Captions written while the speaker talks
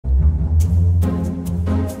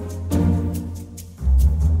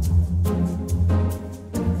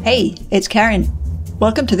Hey, it's Karen.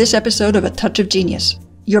 Welcome to this episode of A Touch of Genius,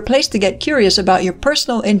 your place to get curious about your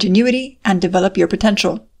personal ingenuity and develop your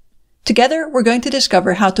potential. Together, we're going to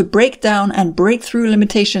discover how to break down and break through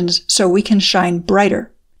limitations so we can shine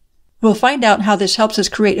brighter. We'll find out how this helps us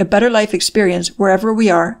create a better life experience wherever we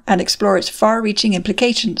are and explore its far-reaching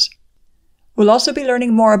implications. We'll also be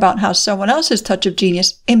learning more about how someone else's touch of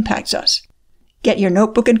genius impacts us. Get your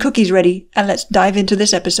notebook and cookies ready, and let's dive into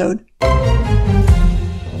this episode.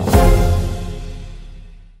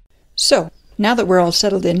 So, now that we're all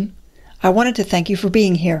settled in, I wanted to thank you for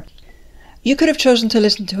being here. You could have chosen to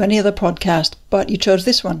listen to any other podcast, but you chose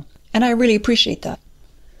this one, and I really appreciate that.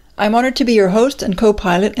 I'm honored to be your host and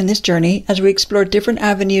co-pilot in this journey as we explore different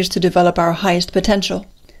avenues to develop our highest potential.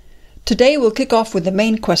 Today we'll kick off with the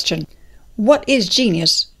main question: what is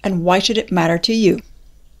genius, and why should it matter to you?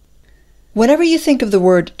 Whenever you think of the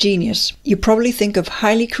word genius, you probably think of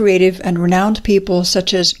highly creative and renowned people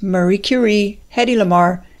such as Marie Curie, Hedy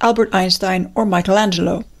Lamarr, Albert Einstein, or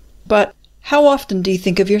Michelangelo. But how often do you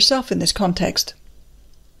think of yourself in this context?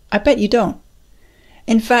 I bet you don't.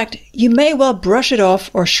 In fact, you may well brush it off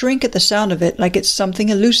or shrink at the sound of it like it's something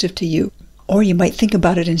elusive to you, or you might think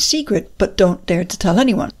about it in secret but don't dare to tell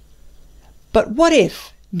anyone. But what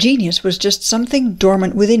if genius was just something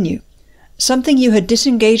dormant within you? Something you had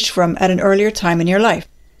disengaged from at an earlier time in your life.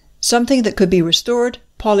 Something that could be restored,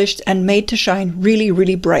 polished, and made to shine really,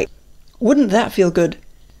 really bright. Wouldn't that feel good?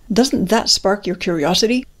 Doesn't that spark your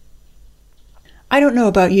curiosity? I don't know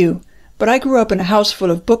about you, but I grew up in a house full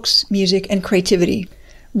of books, music, and creativity.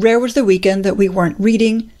 Rare was the weekend that we weren't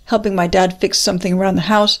reading, helping my dad fix something around the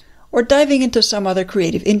house, or diving into some other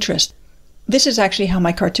creative interest. This is actually how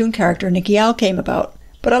my cartoon character Nicky Owl came about,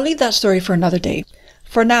 but I'll leave that story for another day.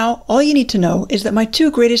 For now, all you need to know is that my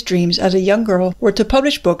two greatest dreams as a young girl were to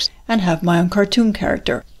publish books and have my own cartoon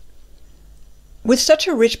character. With such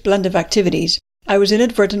a rich blend of activities, I was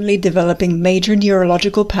inadvertently developing major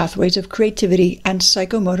neurological pathways of creativity and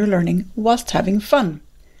psychomotor learning whilst having fun.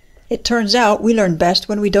 It turns out we learn best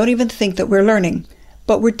when we don't even think that we're learning,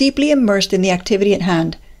 but we're deeply immersed in the activity at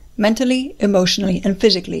hand, mentally, emotionally, and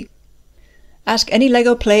physically. Ask any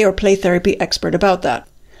Lego play or play therapy expert about that.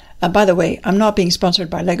 And by the way, I'm not being sponsored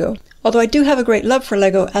by Lego, although I do have a great love for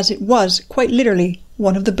Lego as it was, quite literally,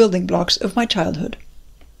 one of the building blocks of my childhood.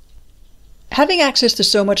 Having access to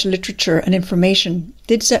so much literature and information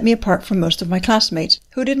did set me apart from most of my classmates,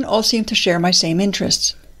 who didn't all seem to share my same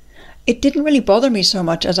interests. It didn't really bother me so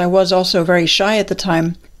much as I was also very shy at the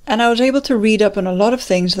time, and I was able to read up on a lot of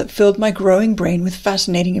things that filled my growing brain with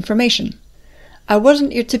fascinating information. I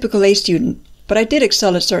wasn't your typical A student, but I did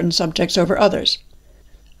excel at certain subjects over others.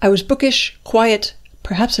 I was bookish, quiet,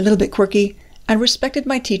 perhaps a little bit quirky, and respected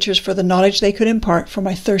my teachers for the knowledge they could impart for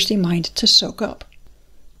my thirsty mind to soak up.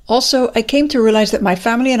 Also, I came to realize that my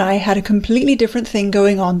family and I had a completely different thing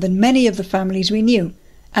going on than many of the families we knew,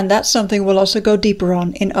 and that's something we'll also go deeper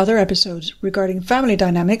on in other episodes regarding family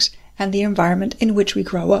dynamics and the environment in which we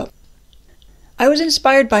grow up. I was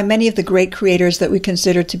inspired by many of the great creators that we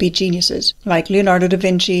consider to be geniuses, like Leonardo da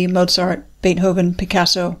Vinci, Mozart, Beethoven,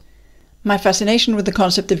 Picasso. My fascination with the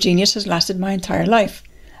concept of genius has lasted my entire life.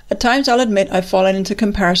 At times, I'll admit I've fallen into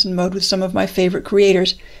comparison mode with some of my favorite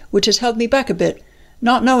creators, which has held me back a bit,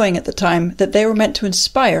 not knowing at the time that they were meant to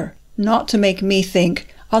inspire, not to make me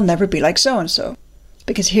think I'll never be like so-and-so.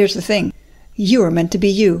 Because here's the thing, you are meant to be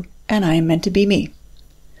you, and I am meant to be me.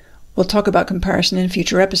 We'll talk about comparison in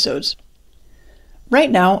future episodes.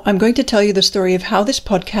 Right now, I'm going to tell you the story of how this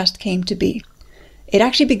podcast came to be. It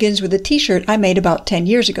actually begins with a t-shirt I made about 10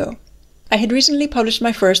 years ago. I had recently published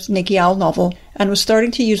my first Nicky Owl novel and was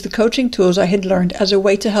starting to use the coaching tools I had learned as a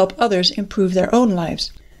way to help others improve their own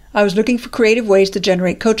lives. I was looking for creative ways to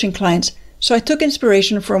generate coaching clients, so I took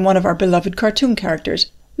inspiration from one of our beloved cartoon characters,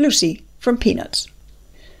 Lucy from Peanuts.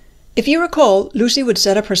 If you recall, Lucy would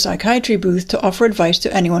set up her psychiatry booth to offer advice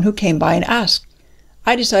to anyone who came by and asked.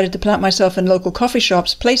 I decided to plant myself in local coffee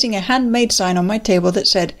shops, placing a handmade sign on my table that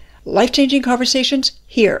said, "Life-changing conversations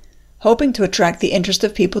here," hoping to attract the interest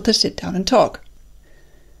of people to sit down and talk.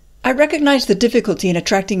 I recognized the difficulty in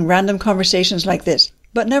attracting random conversations like this,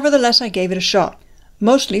 but nevertheless I gave it a shot,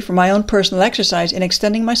 mostly for my own personal exercise in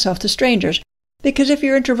extending myself to strangers, because if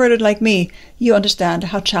you're introverted like me, you understand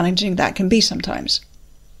how challenging that can be sometimes.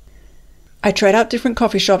 I tried out different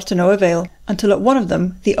coffee shops to no avail, until at one of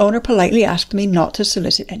them, the owner politely asked me not to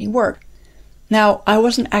solicit any work. Now, I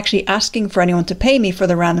wasn't actually asking for anyone to pay me for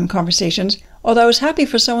the random conversations, although I was happy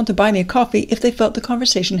for someone to buy me a coffee if they felt the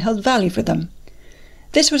conversation held value for them.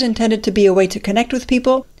 This was intended to be a way to connect with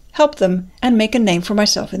people, help them, and make a name for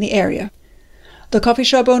myself in the area. The coffee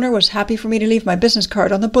shop owner was happy for me to leave my business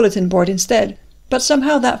card on the bulletin board instead, but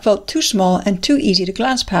somehow that felt too small and too easy to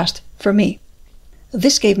glance past for me.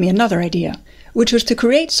 This gave me another idea, which was to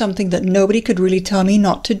create something that nobody could really tell me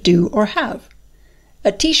not to do or have.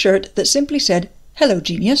 A t-shirt that simply said, "Hello,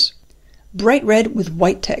 genius," bright red with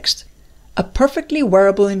white text. A perfectly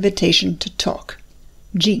wearable invitation to talk.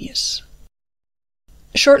 Genius.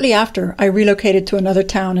 Shortly after, I relocated to another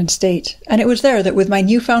town and state, and it was there that with my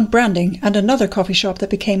newfound branding and another coffee shop that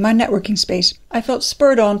became my networking space, I felt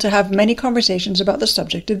spurred on to have many conversations about the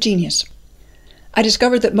subject of genius. I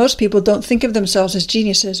discovered that most people don't think of themselves as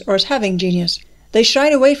geniuses or as having genius. They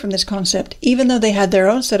shied away from this concept, even though they had their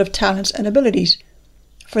own set of talents and abilities.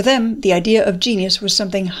 For them, the idea of genius was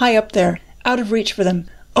something high up there, out of reach for them,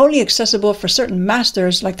 only accessible for certain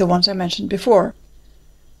masters like the ones I mentioned before.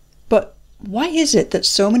 But why is it that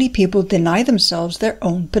so many people deny themselves their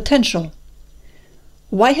own potential?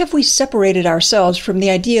 Why have we separated ourselves from the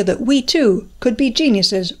idea that we too could be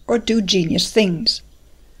geniuses or do genius things?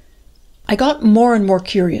 I got more and more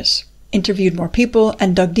curious, interviewed more people,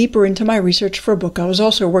 and dug deeper into my research for a book I was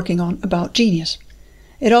also working on about genius.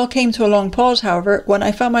 It all came to a long pause, however, when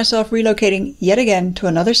I found myself relocating yet again to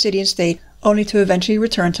another city and state, only to eventually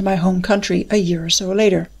return to my home country a year or so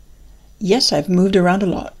later. Yes, I've moved around a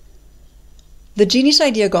lot. The genius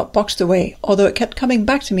idea got boxed away, although it kept coming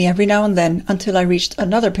back to me every now and then until I reached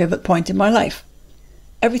another pivot point in my life.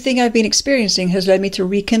 Everything I've been experiencing has led me to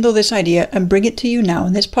rekindle this idea and bring it to you now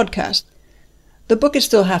in this podcast. The book is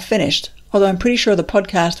still half finished, although I'm pretty sure the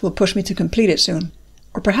podcast will push me to complete it soon.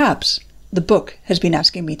 Or perhaps the book has been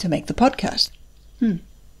asking me to make the podcast.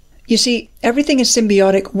 You see, everything is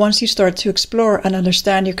symbiotic once you start to explore and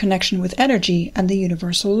understand your connection with energy and the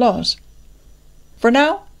universal laws. For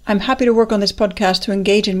now, I'm happy to work on this podcast to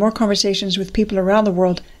engage in more conversations with people around the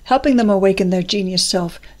world, helping them awaken their genius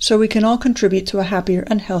self so we can all contribute to a happier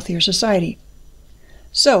and healthier society.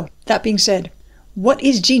 So, that being said, what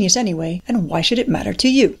is genius anyway, and why should it matter to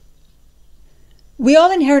you? We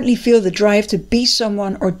all inherently feel the drive to be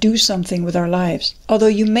someone or do something with our lives, although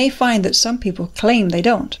you may find that some people claim they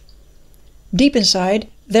don't. Deep inside,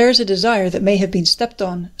 there is a desire that may have been stepped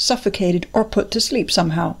on, suffocated, or put to sleep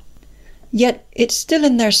somehow. Yet it's still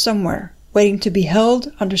in there somewhere, waiting to be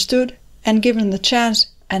held, understood, and given the chance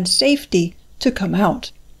and safety to come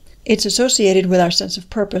out. It's associated with our sense of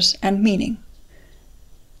purpose and meaning.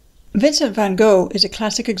 Vincent van Gogh is a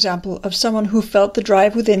classic example of someone who felt the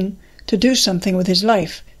drive within to do something with his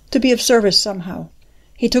life, to be of service somehow.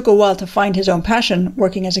 He took a while to find his own passion,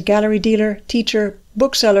 working as a gallery dealer, teacher,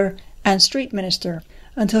 bookseller, and street minister,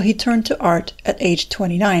 until he turned to art at age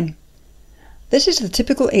 29. This is the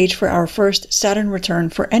typical age for our first Saturn return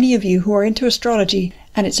for any of you who are into astrology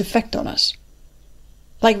and its effect on us.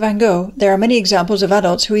 Like Van Gogh, there are many examples of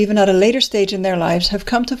adults who even at a later stage in their lives have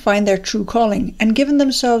come to find their true calling and given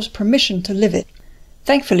themselves permission to live it.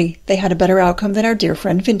 Thankfully, they had a better outcome than our dear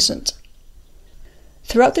friend Vincent.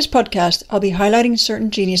 Throughout this podcast, I'll be highlighting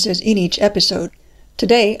certain geniuses in each episode.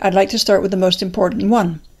 Today, I'd like to start with the most important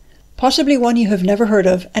one, possibly one you have never heard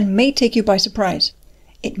of and may take you by surprise.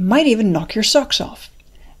 It might even knock your socks off.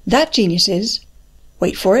 That genius is,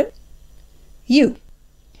 wait for it, you.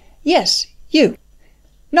 Yes, you.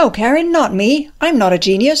 No, Karen, not me. I'm not a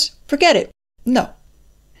genius. Forget it. No.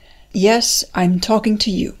 Yes, I'm talking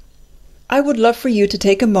to you. I would love for you to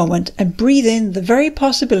take a moment and breathe in the very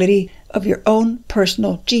possibility of your own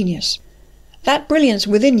personal genius. That brilliance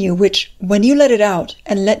within you which, when you let it out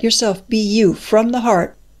and let yourself be you from the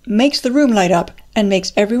heart, makes the room light up and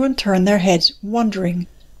makes everyone turn their heads wondering,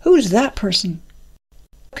 who's that person?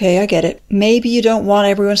 Okay, I get it. Maybe you don't want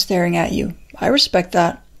everyone staring at you. I respect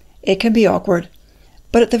that. It can be awkward.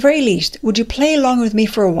 But at the very least, would you play along with me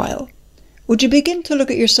for a while? Would you begin to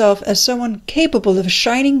look at yourself as someone capable of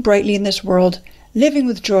shining brightly in this world, living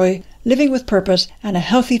with joy, living with purpose, and a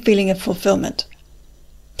healthy feeling of fulfillment?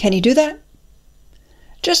 Can you do that?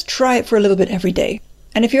 Just try it for a little bit every day.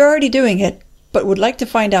 And if you're already doing it, but would like to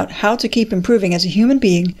find out how to keep improving as a human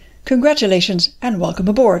being, congratulations and welcome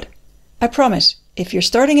aboard. I promise, if you're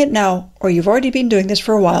starting it now, or you've already been doing this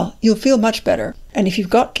for a while, you'll feel much better. And if you've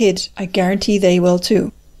got kids, I guarantee they will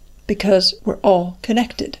too. Because we're all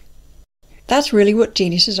connected. That's really what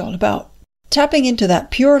genius is all about. Tapping into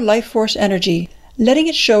that pure life force energy, letting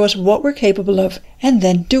it show us what we're capable of, and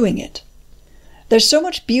then doing it. There's so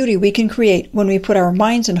much beauty we can create when we put our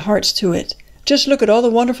minds and hearts to it. Just look at all the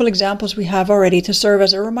wonderful examples we have already to serve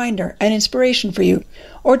as a reminder and inspiration for you.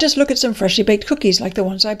 Or just look at some freshly baked cookies like the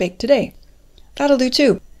ones I baked today. That'll do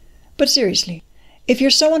too. But seriously, if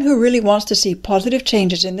you're someone who really wants to see positive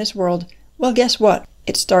changes in this world, well, guess what?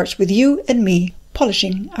 It starts with you and me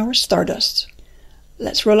polishing our stardust.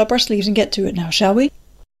 Let's roll up our sleeves and get to it now, shall we?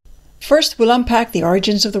 First, we'll unpack the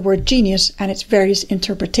origins of the word genius and its various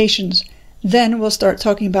interpretations. Then we'll start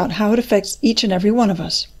talking about how it affects each and every one of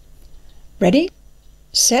us. Ready?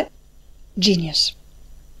 Set. Genius.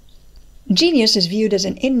 Genius is viewed as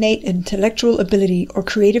an innate intellectual ability or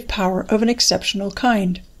creative power of an exceptional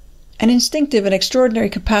kind. An instinctive and extraordinary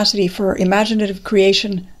capacity for imaginative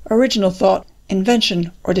creation, original thought,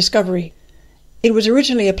 invention, or discovery. It was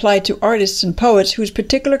originally applied to artists and poets whose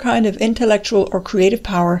particular kind of intellectual or creative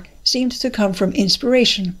power seemed to come from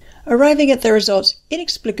inspiration, arriving at their results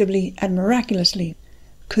inexplicably and miraculously.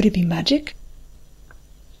 Could it be magic?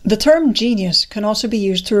 The term genius can also be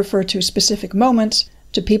used to refer to specific moments,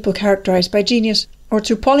 to people characterized by genius, or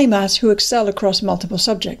to polymaths who excel across multiple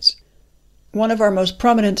subjects. One of our most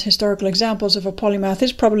prominent historical examples of a polymath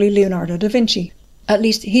is probably Leonardo da Vinci. At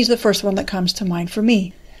least he's the first one that comes to mind for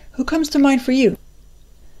me. Who comes to mind for you?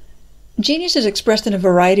 Genius is expressed in a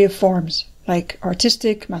variety of forms, like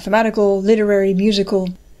artistic, mathematical, literary, musical.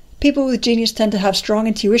 People with genius tend to have strong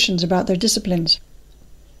intuitions about their disciplines.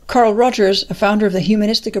 Carl Rogers, a founder of the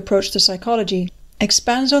humanistic approach to psychology,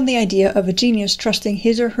 expands on the idea of a genius trusting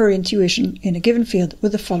his or her intuition in a given field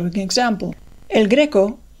with the following example. El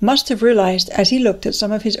Greco must have realized as he looked at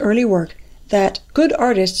some of his early work that good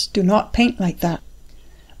artists do not paint like that.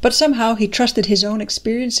 But somehow he trusted his own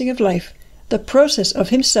experiencing of life, the process of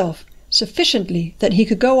himself, sufficiently that he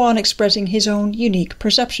could go on expressing his own unique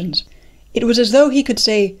perceptions. It was as though he could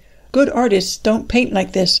say, "Good artists don't paint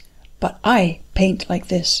like this, but I paint like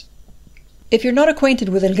this." If you're not acquainted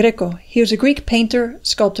with El Greco, he was a Greek painter,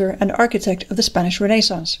 sculptor, and architect of the Spanish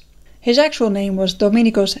Renaissance. His actual name was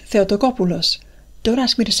Dominikos Theotokopoulos. Don't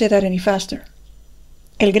ask me to say that any faster.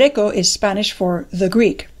 El Greco is Spanish for the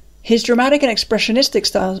Greek. His dramatic and expressionistic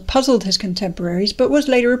style puzzled his contemporaries, but was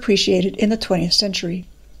later appreciated in the 20th century.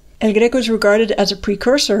 El Greco is regarded as a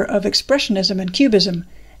precursor of Expressionism and Cubism,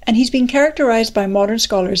 and he's been characterized by modern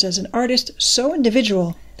scholars as an artist so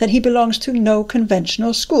individual that he belongs to no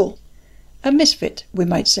conventional school. A misfit, we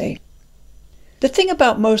might say. The thing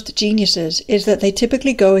about most geniuses is that they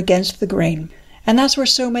typically go against the grain, and that's where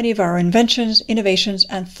so many of our inventions, innovations,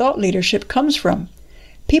 and thought leadership comes from.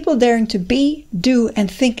 People daring to be, do, and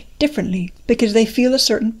think differently because they feel a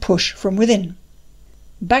certain push from within.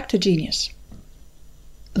 Back to genius.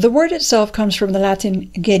 The word itself comes from the Latin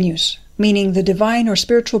genius, meaning the divine or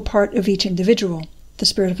spiritual part of each individual, the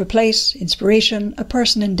spirit of a place, inspiration, a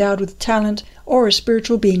person endowed with talent, or a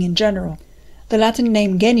spiritual being in general. The Latin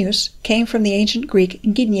name genius came from the ancient Greek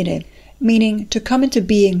gignere, meaning to come into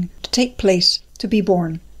being, to take place, to be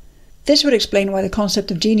born. This would explain why the concept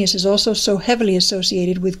of genius is also so heavily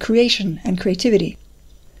associated with creation and creativity.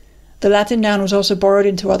 The Latin noun was also borrowed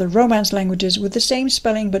into other Romance languages with the same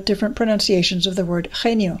spelling but different pronunciations of the word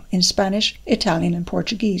genio in Spanish, Italian, and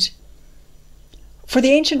Portuguese. For the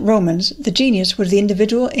ancient Romans, the genius was the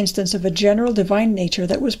individual instance of a general divine nature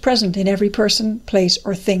that was present in every person, place,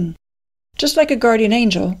 or thing. Just like a guardian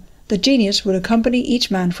angel, the genius would accompany each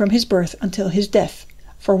man from his birth until his death.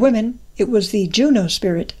 For women, it was the Juno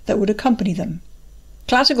spirit that would accompany them.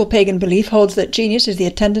 Classical pagan belief holds that genius is the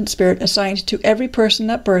attendant spirit assigned to every person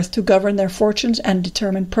at birth to govern their fortunes and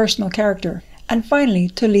determine personal character, and finally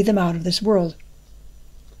to lead them out of this world.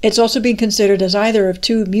 It's also been considered as either of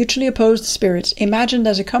two mutually opposed spirits imagined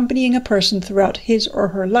as accompanying a person throughout his or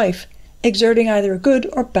her life, exerting either a good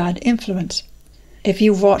or bad influence. If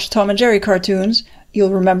you've watched Tom and Jerry cartoons,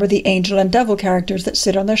 you'll remember the angel and devil characters that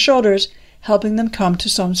sit on their shoulders, helping them come to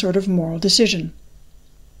some sort of moral decision.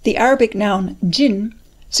 The Arabic noun jinn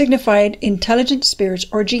signified intelligent spirits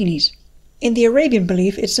or genies. In the Arabian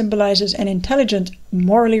belief, it symbolizes an intelligent,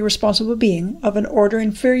 morally responsible being of an order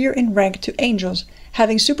inferior in rank to angels,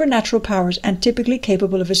 having supernatural powers and typically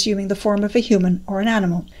capable of assuming the form of a human or an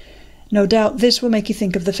animal. No doubt this will make you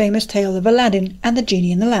think of the famous tale of Aladdin and the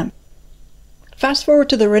genie in the lamp. Fast forward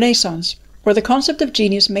to the Renaissance, where the concept of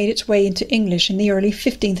genius made its way into English in the early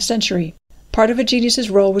 15th century. Part of a genius's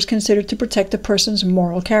role was considered to protect a person's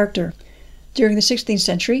moral character. During the 16th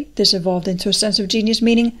century, this evolved into a sense of genius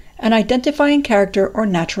meaning an identifying character or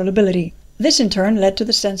natural ability. This in turn led to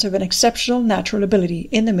the sense of an exceptional natural ability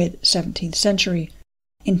in the mid-17th century.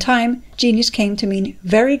 In time, genius came to mean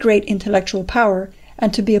very great intellectual power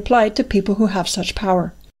and to be applied to people who have such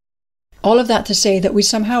power. All of that to say that we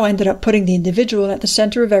somehow ended up putting the individual at the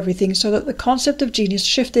center of everything so that the concept of genius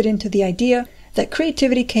shifted into the idea that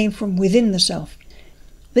creativity came from within the self.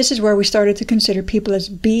 This is where we started to consider people as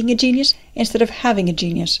being a genius instead of having a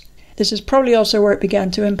genius. This is probably also where it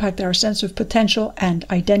began to impact our sense of potential and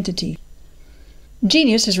identity.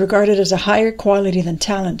 Genius is regarded as a higher quality than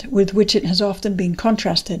talent, with which it has often been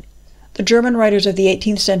contrasted. The German writers of the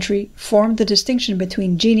 18th century formed the distinction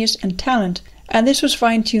between genius and talent, and this was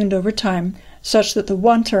fine-tuned over time, such that the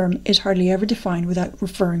one term is hardly ever defined without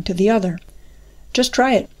referring to the other. Just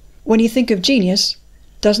try it. When you think of genius,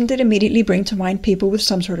 doesn't it immediately bring to mind people with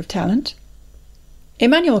some sort of talent?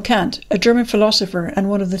 Immanuel Kant, a German philosopher and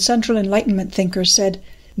one of the central Enlightenment thinkers, said,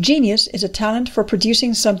 "Genius is a talent for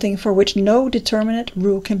producing something for which no determinate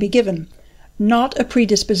rule can be given, not a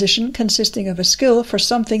predisposition consisting of a skill for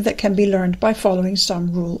something that can be learned by following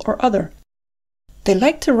some rule or other." They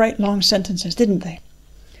liked to write long sentences, didn't they?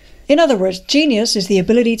 In other words, genius is the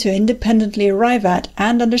ability to independently arrive at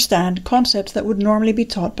and understand concepts that would normally be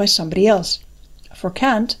taught by somebody else. For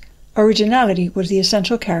Kant, originality was the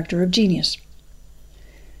essential character of genius.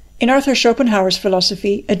 In Arthur Schopenhauer's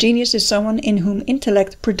philosophy, a genius is someone in whom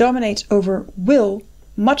intellect predominates over will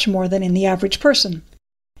much more than in the average person.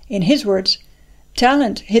 In his words,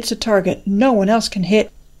 talent hits a target no one else can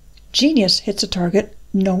hit. Genius hits a target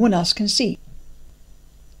no one else can see.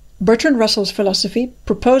 Bertrand Russell's philosophy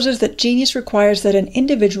proposes that genius requires that an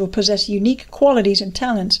individual possess unique qualities and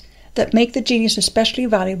talents that make the genius especially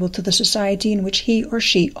valuable to the society in which he or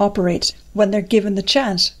she operates when they're given the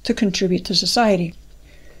chance to contribute to society.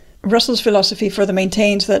 Russell's philosophy further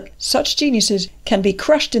maintains that such geniuses can be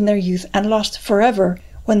crushed in their youth and lost forever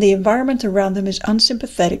when the environment around them is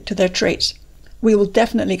unsympathetic to their traits. We will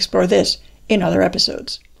definitely explore this in other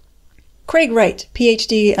episodes. Craig Wright,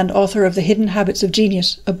 PhD and author of The Hidden Habits of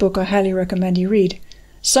Genius, a book I highly recommend you read,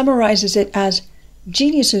 summarizes it as,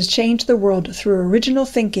 "Geniuses change the world through original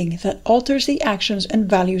thinking that alters the actions and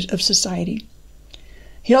values of society."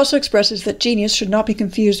 He also expresses that genius should not be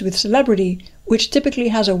confused with celebrity, which typically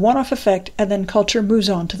has a one-off effect and then culture moves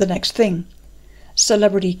on to the next thing.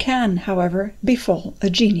 Celebrity can, however, befall a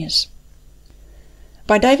genius.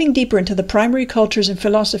 By diving deeper into the primary cultures and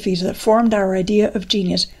philosophies that formed our idea of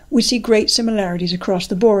genius, we see great similarities across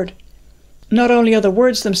the board. Not only are the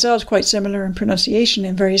words themselves quite similar in pronunciation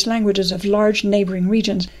in various languages of large neighboring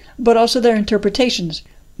regions, but also their interpretations,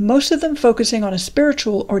 most of them focusing on a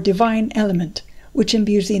spiritual or divine element, which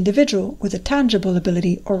imbues the individual with a tangible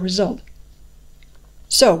ability or result.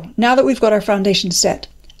 So, now that we've got our foundation set,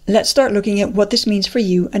 let's start looking at what this means for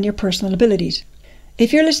you and your personal abilities.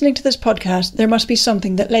 If you're listening to this podcast, there must be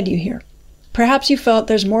something that led you here. Perhaps you felt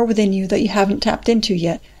there's more within you that you haven't tapped into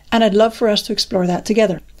yet, and I'd love for us to explore that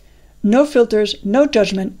together. No filters, no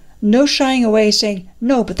judgment, no shying away saying,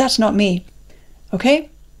 "No, but that's not me." Okay?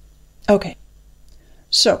 Okay.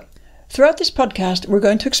 So, throughout this podcast, we're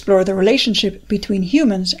going to explore the relationship between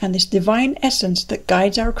humans and this divine essence that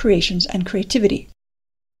guides our creations and creativity.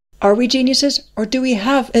 Are we geniuses, or do we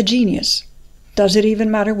have a genius? Does it even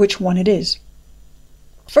matter which one it is?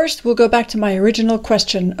 First, we'll go back to my original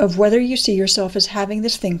question of whether you see yourself as having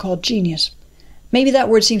this thing called genius. Maybe that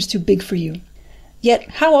word seems too big for you. Yet,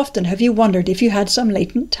 how often have you wondered if you had some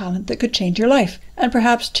latent talent that could change your life, and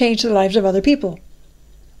perhaps change the lives of other people?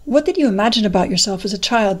 What did you imagine about yourself as a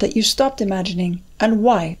child that you stopped imagining, and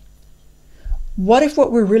why? What if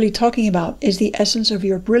what we're really talking about is the essence of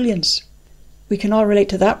your brilliance? We can all relate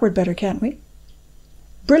to that word better, can't we?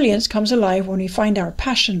 Brilliance comes alive when we find our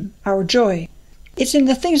passion, our joy. It's in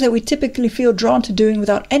the things that we typically feel drawn to doing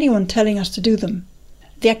without anyone telling us to do them.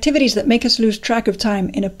 The activities that make us lose track of time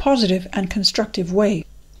in a positive and constructive way.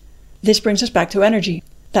 This brings us back to energy,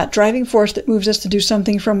 that driving force that moves us to do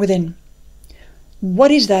something from within.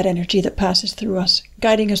 What is that energy that passes through us,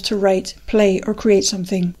 guiding us to write, play, or create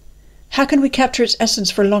something? How can we capture its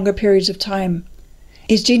essence for longer periods of time?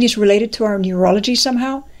 Is genius related to our neurology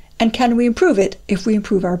somehow? And can we improve it if we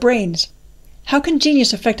improve our brains? How can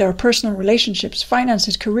genius affect our personal relationships,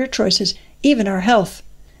 finances, career choices, even our health?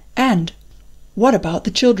 And what about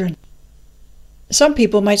the children? Some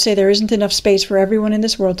people might say there isn't enough space for everyone in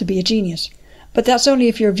this world to be a genius. But that's only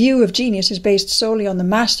if your view of genius is based solely on the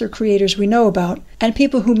master creators we know about and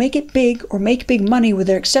people who make it big or make big money with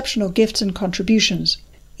their exceptional gifts and contributions.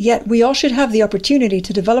 Yet we all should have the opportunity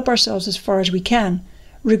to develop ourselves as far as we can,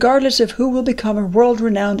 regardless of who will become a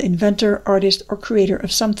world-renowned inventor, artist, or creator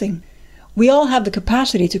of something. We all have the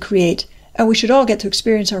capacity to create, and we should all get to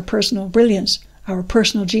experience our personal brilliance, our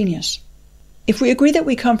personal genius. If we agree that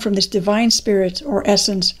we come from this divine spirit or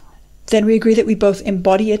essence, then we agree that we both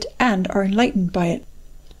embody it and are enlightened by it.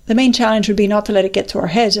 The main challenge would be not to let it get to our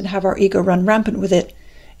heads and have our ego run rampant with it.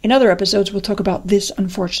 In other episodes, we'll talk about this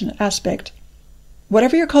unfortunate aspect.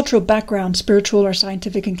 Whatever your cultural background, spiritual or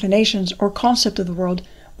scientific inclinations, or concept of the world,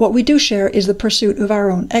 what we do share is the pursuit of our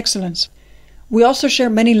own excellence. We also share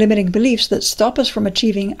many limiting beliefs that stop us from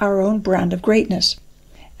achieving our own brand of greatness.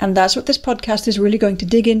 And that's what this podcast is really going to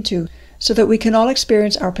dig into, so that we can all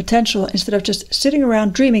experience our potential instead of just sitting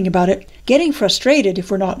around dreaming about it, getting frustrated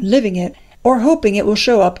if we're not living it, or hoping it will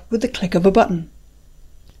show up with the click of a button.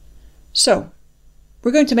 So,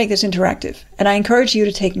 we're going to make this interactive, and I encourage you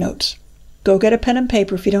to take notes. Go get a pen and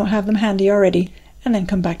paper if you don't have them handy already, and then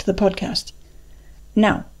come back to the podcast.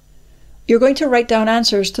 Now, you're going to write down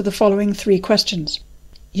answers to the following 3 questions.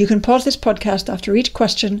 You can pause this podcast after each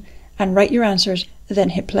question and write your answers, then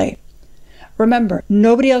hit play. Remember,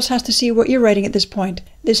 nobody else has to see what you're writing at this point.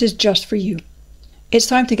 This is just for you. It's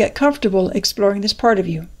time to get comfortable exploring this part of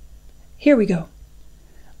you. Here we go.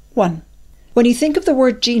 1. When you think of the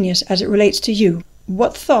word genius as it relates to you,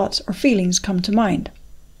 what thoughts or feelings come to mind?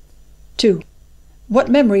 2. What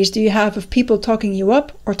memories do you have of people talking you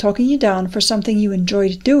up or talking you down for something you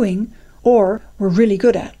enjoyed doing or were really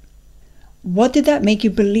good at? What did that make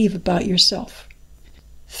you believe about yourself?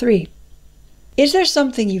 3. Is there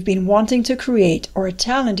something you've been wanting to create or a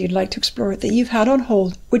talent you'd like to explore that you've had on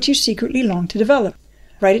hold which you secretly long to develop?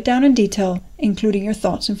 Write it down in detail, including your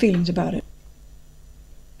thoughts and feelings about it.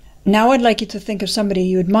 Now I'd like you to think of somebody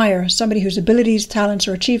you admire, somebody whose abilities, talents,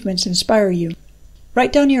 or achievements inspire you.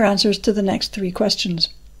 Write down your answers to the next 3 questions.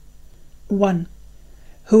 1.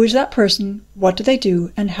 Who is that person? What do they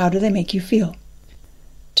do? And how do they make you feel?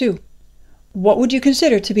 2. What would you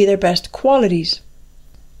consider to be their best qualities?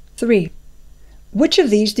 3. Which of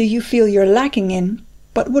these do you feel you're lacking in,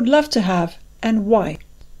 but would love to have, and why?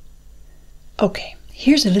 Okay,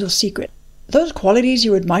 here's a little secret. Those qualities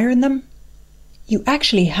you admire in them, you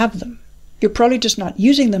actually have them. You're probably just not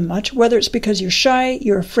using them much, whether it's because you're shy,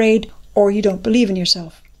 you're afraid, or you don't believe in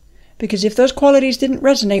yourself. Because if those qualities didn't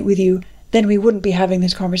resonate with you, then we wouldn't be having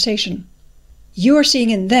this conversation. You are seeing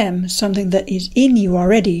in them something that is in you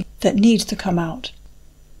already that needs to come out.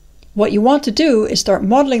 What you want to do is start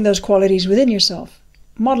modeling those qualities within yourself.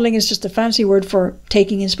 Modeling is just a fancy word for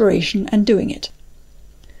taking inspiration and doing it.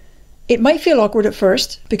 It might feel awkward at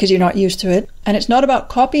first because you're not used to it, and it's not about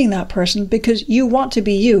copying that person because you want to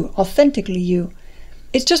be you, authentically you.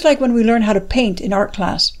 It's just like when we learn how to paint in art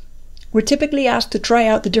class. We're typically asked to try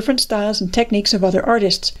out the different styles and techniques of other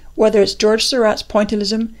artists, whether it's George Seurat's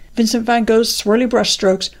pointillism, Vincent van Gogh's swirly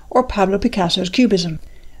brushstrokes, or Pablo Picasso's cubism.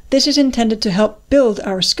 This is intended to help build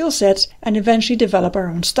our skill sets and eventually develop our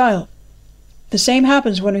own style. The same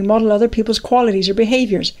happens when we model other people's qualities or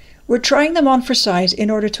behaviors. We're trying them on for size in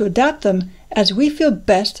order to adapt them as we feel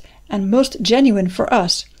best and most genuine for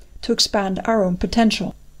us to expand our own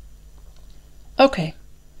potential. Okay,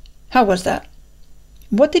 how was that?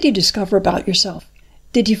 What did you discover about yourself?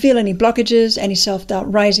 Did you feel any blockages, any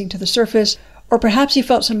self-doubt rising to the surface, or perhaps you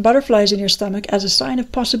felt some butterflies in your stomach as a sign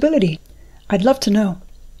of possibility? I'd love to know.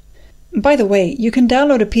 By the way, you can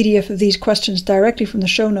download a PDF of these questions directly from the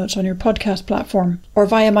show notes on your podcast platform or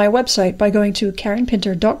via my website by going to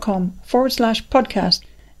karenpinter.com/podcast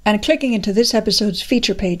and clicking into this episode's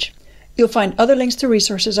feature page. You'll find other links to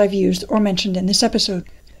resources I've used or mentioned in this episode.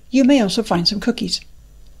 You may also find some cookies.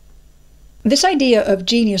 This idea of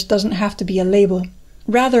genius doesn't have to be a label,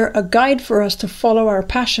 rather a guide for us to follow our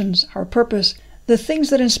passions, our purpose, the things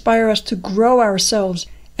that inspire us to grow ourselves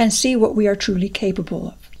and see what we are truly capable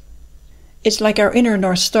of. It's like our inner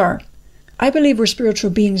North Star. I believe we're spiritual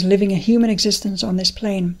beings living a human existence on this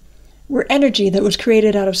plane. We're energy that was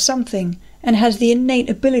created out of something and has the innate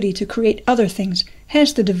ability to create other things,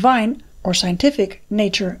 hence the divine, or scientific,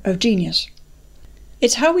 nature of genius.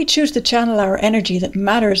 It's how we choose to channel our energy that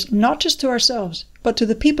matters not just to ourselves, but to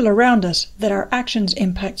the people around us that our actions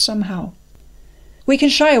impact somehow. We can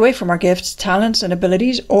shy away from our gifts, talents, and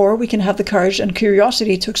abilities, or we can have the courage and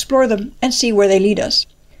curiosity to explore them and see where they lead us.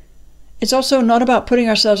 It's also not about putting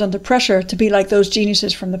ourselves under pressure to be like those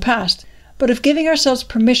geniuses from the past, but of giving ourselves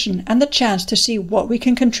permission and the chance to see what we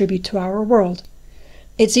can contribute to our world.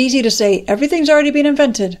 It's easy to say, everything's already been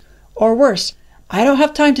invented, or worse, I don't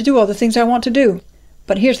have time to do all the things I want to do.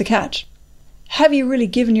 But here's the catch. Have you really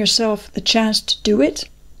given yourself the chance to do it?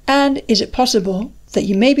 And is it possible that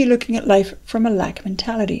you may be looking at life from a lack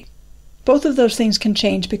mentality? Both of those things can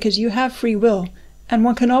change because you have free will, and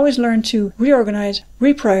one can always learn to reorganize,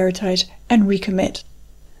 reprioritize, and recommit.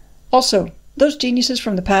 Also, those geniuses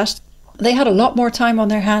from the past, they had a lot more time on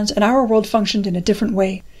their hands and our world functioned in a different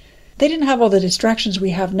way. They didn't have all the distractions we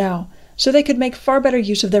have now, so they could make far better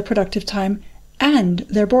use of their productive time and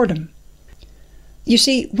their boredom. You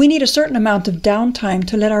see, we need a certain amount of downtime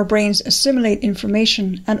to let our brains assimilate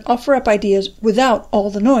information and offer up ideas without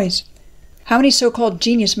all the noise. How many so-called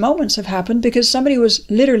genius moments have happened because somebody was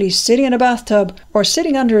literally sitting in a bathtub or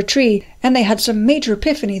sitting under a tree and they had some major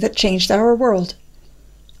epiphany that changed our world?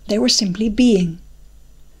 They were simply being.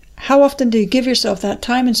 How often do you give yourself that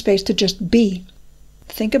time and space to just be?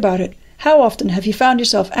 Think about it. How often have you found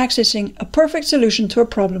yourself accessing a perfect solution to a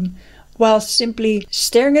problem while simply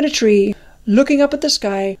staring at a tree, looking up at the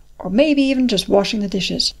sky, or maybe even just washing the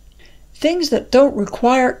dishes? Things that don't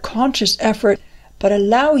require conscious effort, but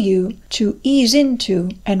allow you to ease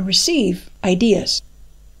into and receive ideas.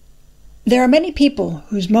 There are many people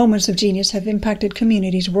whose moments of genius have impacted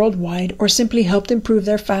communities worldwide or simply helped improve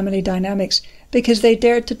their family dynamics because they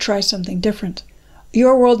dared to try something different.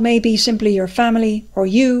 Your world may be simply your family, or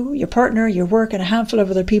you, your partner, your work, and a handful of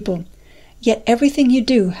other people. Yet everything you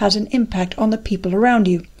do has an impact on the people around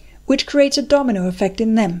you, which creates a domino effect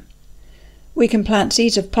in them. We can plant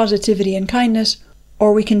seeds of positivity and kindness,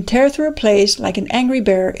 or we can tear through a place like an angry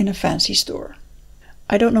bear in a fancy store.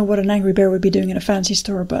 I don't know what an angry bear would be doing in a fancy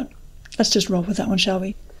store, but let's just roll with that one, shall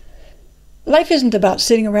we? Life isn't about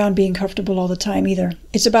sitting around being comfortable all the time either.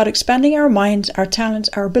 It's about expanding our minds, our talents,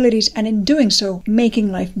 our abilities, and in doing so,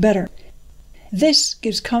 making life better. This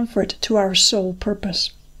gives comfort to our sole purpose.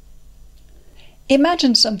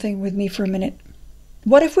 Imagine something with me for a minute.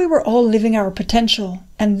 What if we were all living our potential,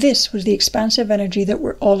 and this was the expansive energy that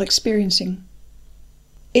we're all experiencing?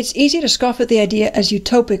 It's easy to scoff at the idea as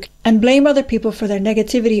utopic and blame other people for their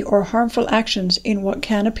negativity or harmful actions in what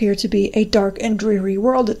can appear to be a dark and dreary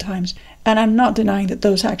world at times, and I'm not denying that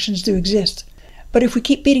those actions do exist. But if we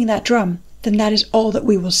keep beating that drum, then that is all that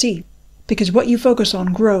we will see, because what you focus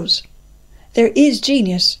on grows. There is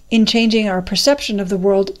genius in changing our perception of the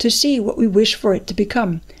world to see what we wish for it to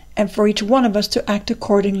become, and for each one of us to act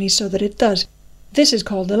accordingly so that it does. This is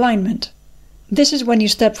called alignment. This is when you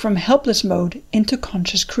step from helpless mode into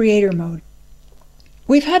conscious creator mode.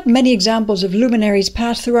 We've had many examples of luminaries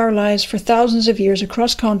pass through our lives for thousands of years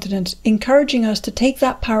across continents, encouraging us to take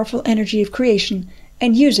that powerful energy of creation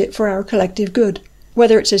and use it for our collective good.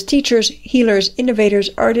 Whether it's as teachers, healers, innovators,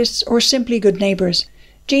 artists, or simply good neighbors,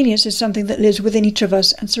 genius is something that lives within each of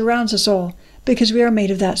us and surrounds us all, because we are made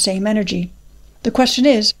of that same energy. The question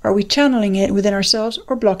is, are we channeling it within ourselves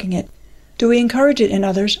or blocking it? Do we encourage it in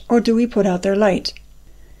others, or do we put out their light?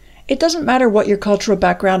 It doesn't matter what your cultural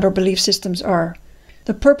background or belief systems are.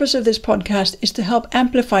 The purpose of this podcast is to help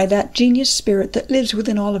amplify that genius spirit that lives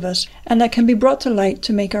within all of us and that can be brought to light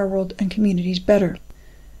to make our world and communities better.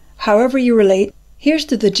 However you relate, here's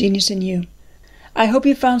to the genius in you. I hope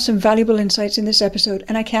you found some valuable insights in this episode,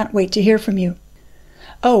 and I can't wait to hear from you.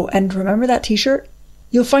 Oh, and remember that t-shirt?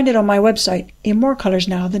 You'll find it on my website in more colors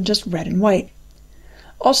now than just red and white.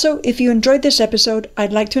 Also, if you enjoyed this episode,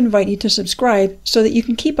 I'd like to invite you to subscribe so that you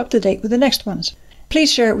can keep up to date with the next ones.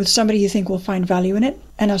 Please share it with somebody you think will find value in it,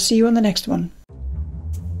 and I'll see you on the next one.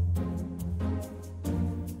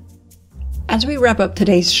 As we wrap up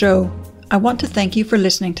today's show, I want to thank you for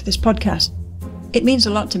listening to this podcast. It means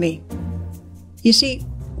a lot to me. You see,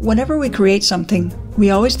 whenever we create something,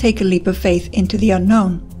 we always take a leap of faith into the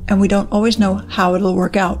unknown, and we don't always know how it'll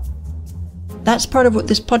work out. That's part of what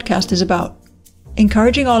this podcast is about.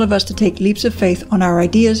 Encouraging all of us to take leaps of faith on our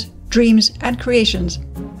ideas, dreams, and creations,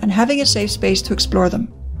 and having a safe space to explore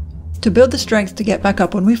them, to build the strength to get back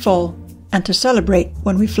up when we fall, and to celebrate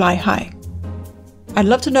when we fly high. I'd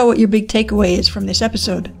love to know what your big takeaway is from this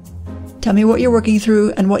episode. Tell me what you're working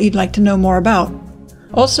through and what you'd like to know more about.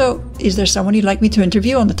 Also, is there someone you'd like me to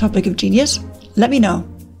interview on the topic of genius? Let me know.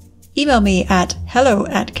 Email me at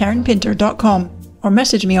hello@karenpinter.com or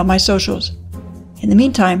message me on my socials. In the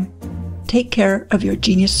meantime, take care of your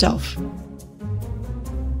genius self.